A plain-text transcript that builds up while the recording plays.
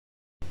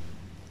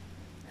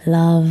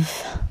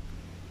Love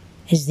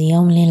is the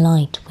only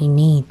light we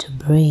need to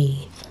breathe.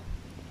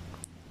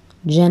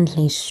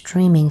 Gently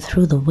streaming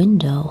through the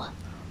window,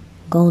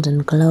 golden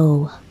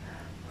glow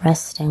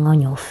resting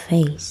on your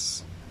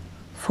face,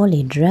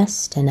 fully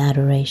dressed in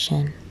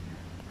adoration,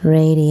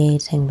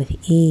 radiating with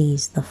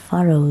ease the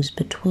furrows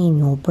between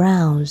your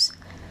brows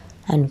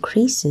and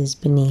creases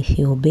beneath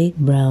your big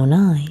brown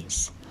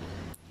eyes.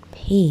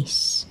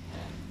 Peace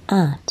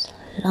at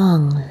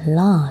long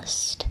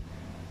last,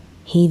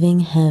 heaving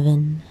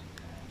heaven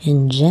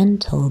in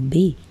gentle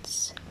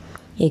beats,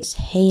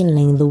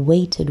 exhaling the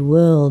weighted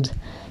world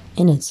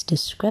in its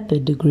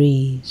discrepid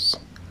degrees,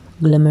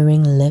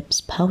 glimmering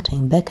lips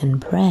pouting beckon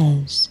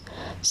prayers,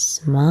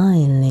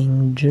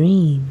 smiling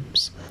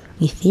dreams,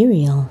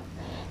 ethereal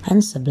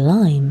and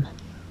sublime,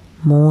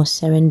 more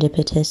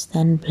serendipitous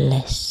than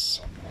bliss,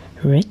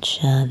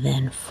 richer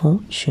than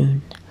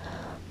fortune,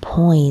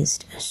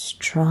 poised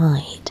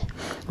astride,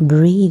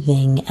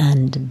 breathing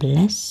and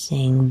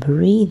blessing,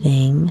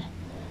 breathing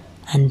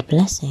and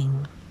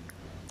blessing,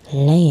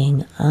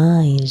 laying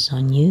eyes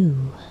on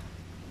you,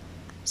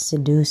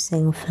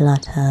 seducing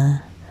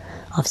flutter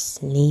of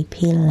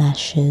sleepy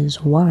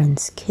lashes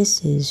warrants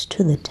kisses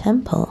to the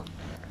temple,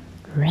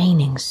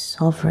 reigning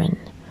sovereign,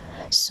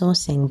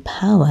 sourcing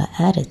power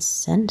at its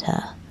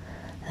center.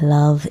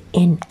 Love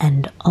in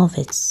and of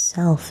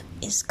itself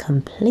is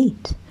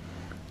complete,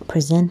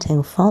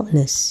 presenting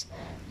faultless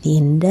the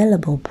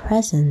indelible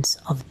presence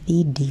of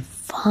the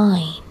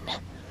divine,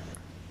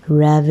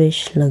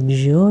 ravish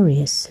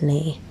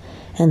luxuriously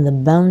in the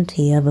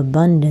bounty of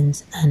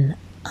abundance and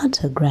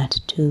utter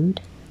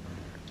gratitude.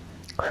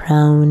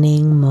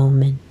 Crowning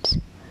moment,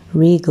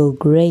 regal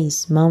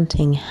grace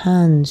mounting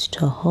hands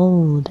to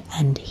hold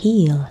and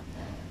heal,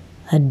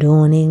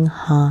 adorning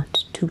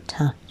heart to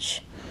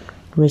touch,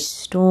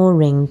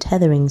 restoring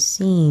tethering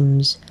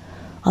seams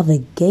of a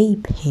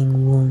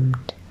gaping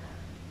wound,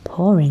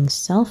 pouring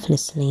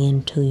selflessly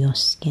into your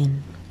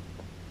skin.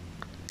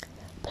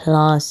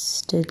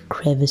 Plastered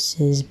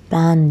crevices,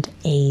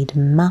 band-aid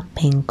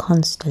mapping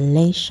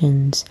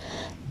constellations,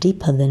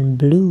 deeper than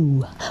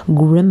blue,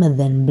 grimmer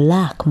than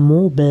black,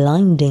 more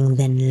blinding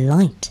than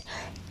light,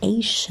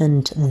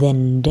 ancient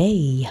than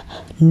day,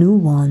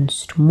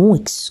 nuanced more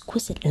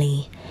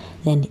exquisitely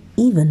than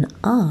even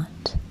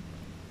art,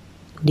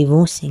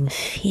 divorcing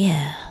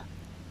fear,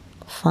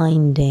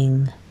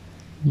 finding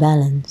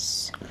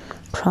balance,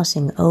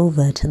 crossing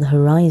over to the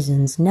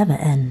horizon's never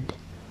end,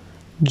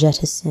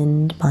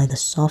 jettisoned by the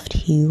soft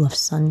hue of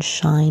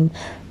sunshine,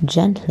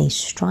 gently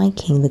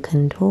striking the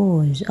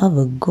contours of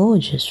a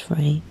gorgeous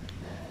frame.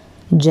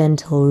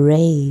 Gentle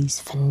rays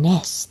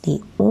finesse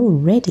the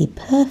already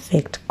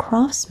perfect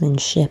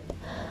craftsmanship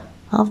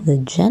of the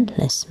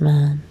gentlest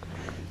man.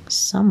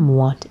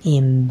 Somewhat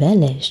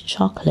embellished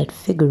chocolate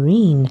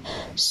figurine,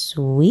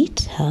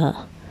 sweeter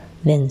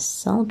than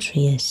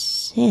sultriest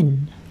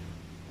sin.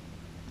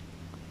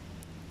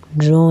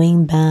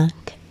 Drawing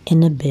back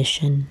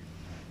inhibition,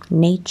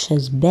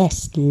 nature's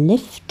best,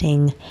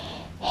 lifting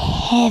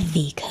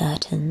heavy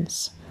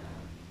curtains,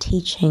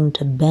 teaching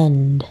to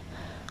bend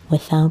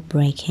without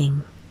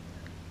breaking,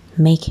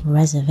 making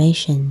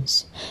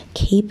reservations,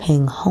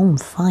 keeping home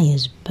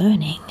fires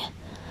burning,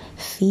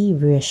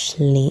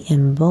 feverishly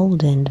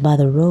emboldened by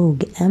the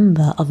rogue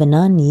ember of an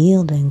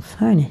unyielding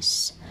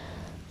furnace,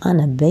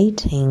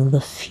 unabating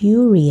the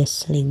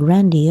furiously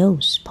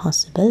grandiose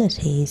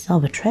possibilities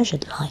of a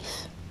treasured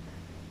life,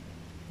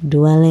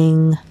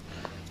 dwelling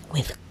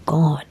with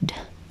God,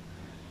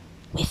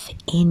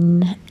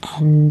 within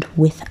and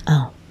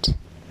without,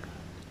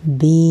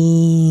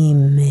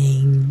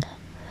 beaming,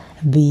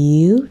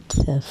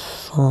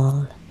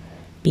 beautiful,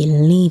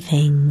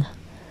 believing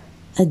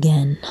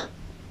again,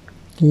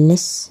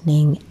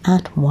 listening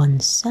at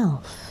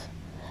oneself,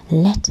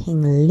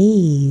 letting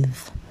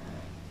leave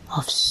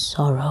of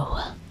sorrow,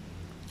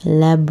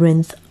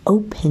 labyrinth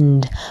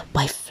opened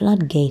by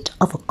floodgate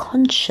of a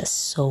conscious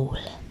soul,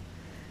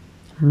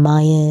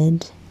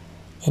 mired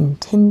in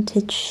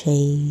tinted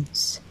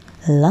shades,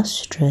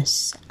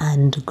 lustrous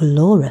and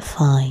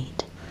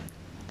glorified,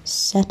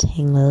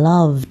 setting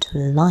love to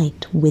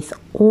light with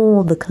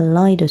all the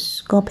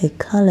kaleidoscopic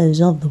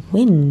colors of the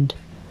wind,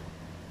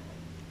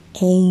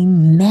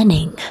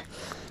 amening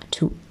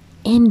to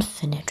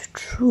infinite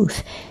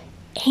truth,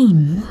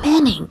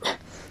 amening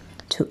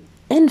to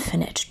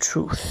infinite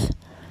truth.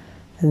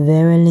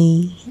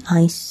 Verily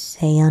I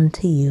say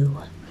unto you,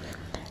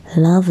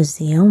 love is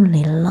the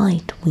only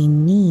light we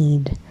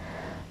need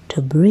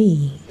to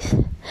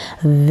breathe.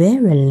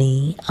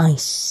 Verily I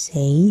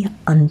say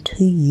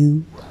unto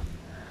you,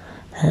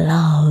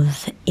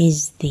 love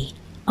is the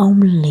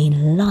only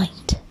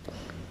light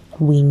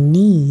we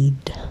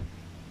need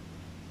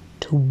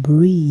to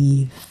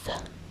breathe.